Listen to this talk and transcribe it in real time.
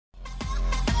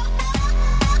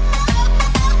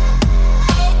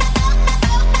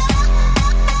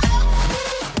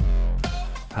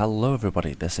Hello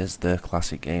everybody, this is The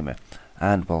Classic Gamer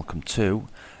and welcome to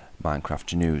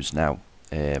Minecraft News. Now,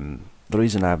 the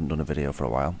reason I haven't done a video for a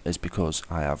while is because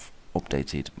I have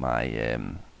updated my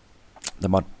the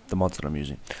mods that I'm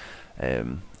using.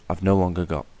 I've no longer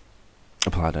got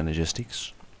Applied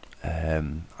Energistics.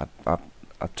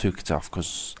 I took it off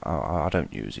because I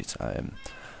don't use it. I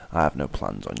have no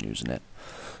plans on using it.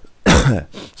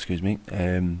 Excuse me.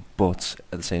 But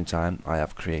at the same time, I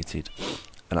have created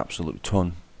an absolute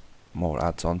ton more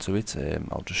adds onto it.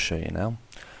 I'll just show you now.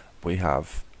 We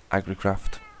have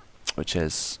AgriCraft, which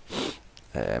is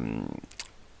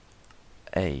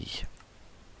a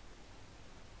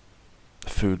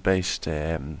food-based,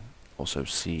 also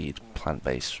seed,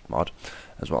 plant-based mod,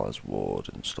 as well as wood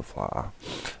and stuff like that.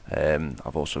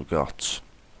 I've also got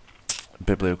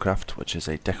Bibliocraft, which is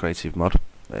a decorative mod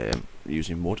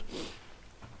using wood.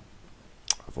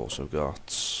 I've also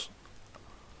got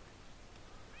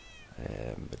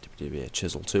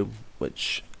Chisel 2,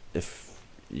 which, if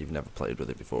you've never played with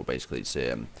it before, basically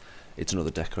it's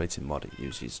another decorating mod. It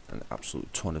uses an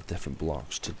absolute ton of different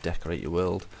blocks to decorate your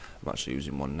world. I'm actually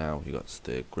using one now. You got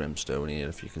the Grimstone here,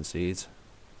 if you can see it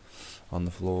on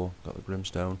the floor. Got the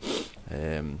Grimstone.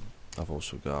 I've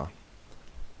also got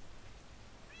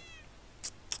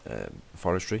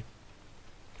Forestry,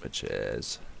 which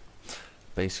is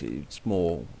basically, it's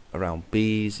more around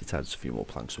bees. It adds a few more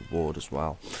planks of wood as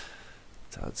well.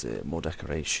 It adds more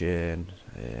decoration,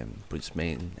 but its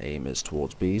main aim is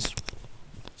towards bees,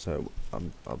 so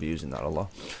I'll be using that a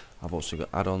lot. I've also got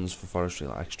add-ons for forestry,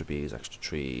 like extra bees, extra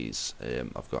trees.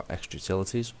 I've got extra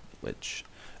utilities, which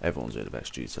everyone's heard of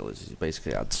extra utilities. It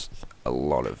basically adds a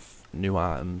lot of new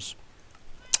items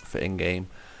for in-game.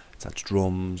 It adds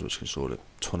drums, which can store a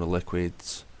ton of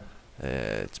liquids.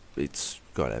 It's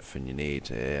got everything you need.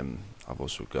 I've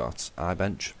also got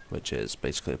iBench, which is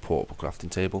basically a portable crafting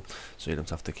table, so you don't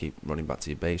have to keep running back to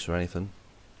your base or anything.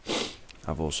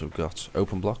 I've also got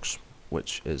Open Blocks,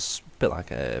 which is a bit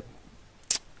like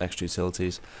extra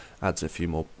utilities. Adds a few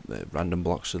more random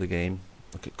blocks to the game.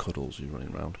 Look at Cuddles, who's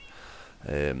running around.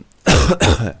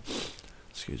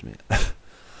 Excuse me.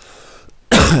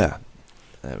 There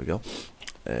we go.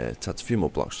 It adds a few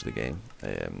more blocks to the game.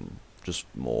 Just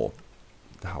more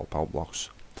help out blocks.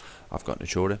 I've got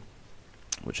Natura,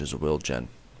 which is a world gen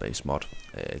based mod.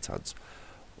 It adds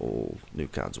all new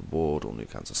kinds of wood, all new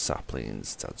kinds of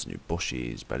saplings. It adds new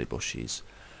bushes, berry bushes,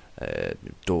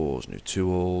 new doors, new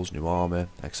tools, new armor,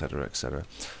 etc, etc.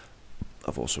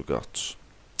 I've also got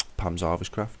Pam's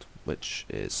Harvestcraft, which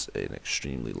is an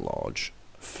extremely large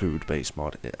food based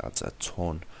mod. It adds a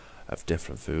ton of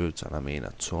different foods, and I mean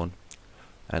a ton.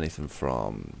 Anything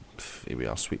from, here we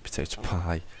are, sweet potato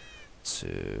pie,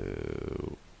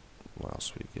 to, what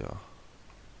else we got?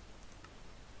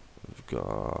 We've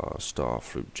got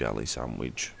starfruit jelly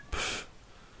sandwich,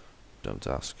 don't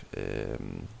ask.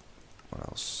 What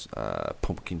else?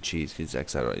 Pumpkin cheese,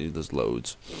 etc. There's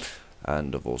loads.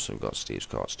 And I've also got Steve's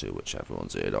Carts too, which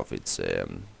everyone's heard of. It's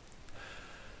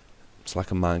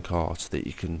like a minecart that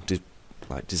you can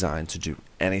design to do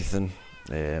anything,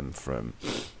 from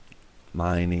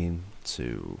mining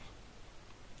to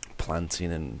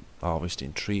planting and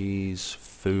harvesting trees,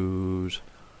 food,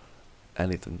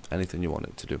 anything you want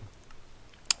it to do.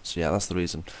 So yeah, that's the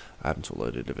reason I haven't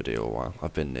uploaded a video in a while.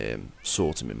 I've been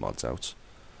sorting my mods out.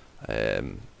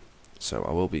 So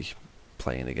I will be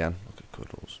playing again. Look at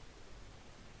Cuddles.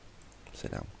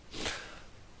 Sit down.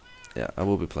 Yeah, I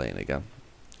will be playing again.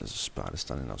 There's a spider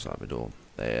standing outside my door.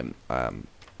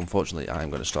 Unfortunately, I'm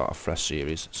going to start a fresh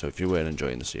series, so if you weren't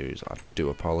enjoying the series, I do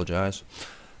apologise.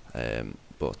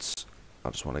 But I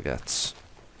just want to get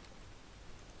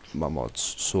my mods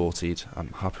sorted.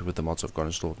 I'm happy with the mods I've got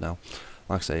installed now.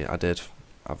 Like I say, I've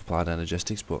applied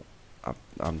Energistics, but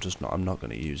I'm not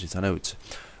going to use it. I know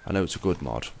it's a good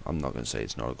mod. I'm not going to say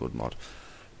it's not a good mod,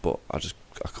 but I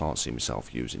can't see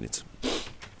myself using it.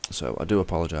 So I do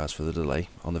apologise for the delay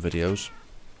on the videos.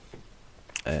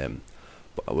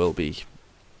 But I will be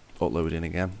uploading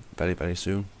again very, very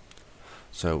soon,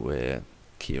 so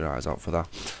keep your eyes out for that.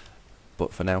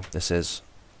 But for now, this is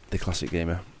The Classic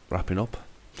Gamer wrapping up.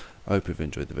 I hope you've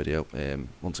enjoyed the video.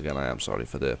 Once again, I am sorry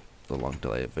for the long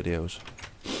delay of videos,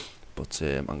 but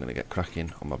I'm going to get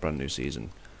cracking on my brand new season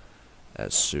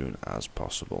as soon as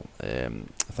possible.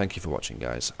 Thank you for watching,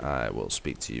 guys. I will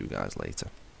speak to you guys later.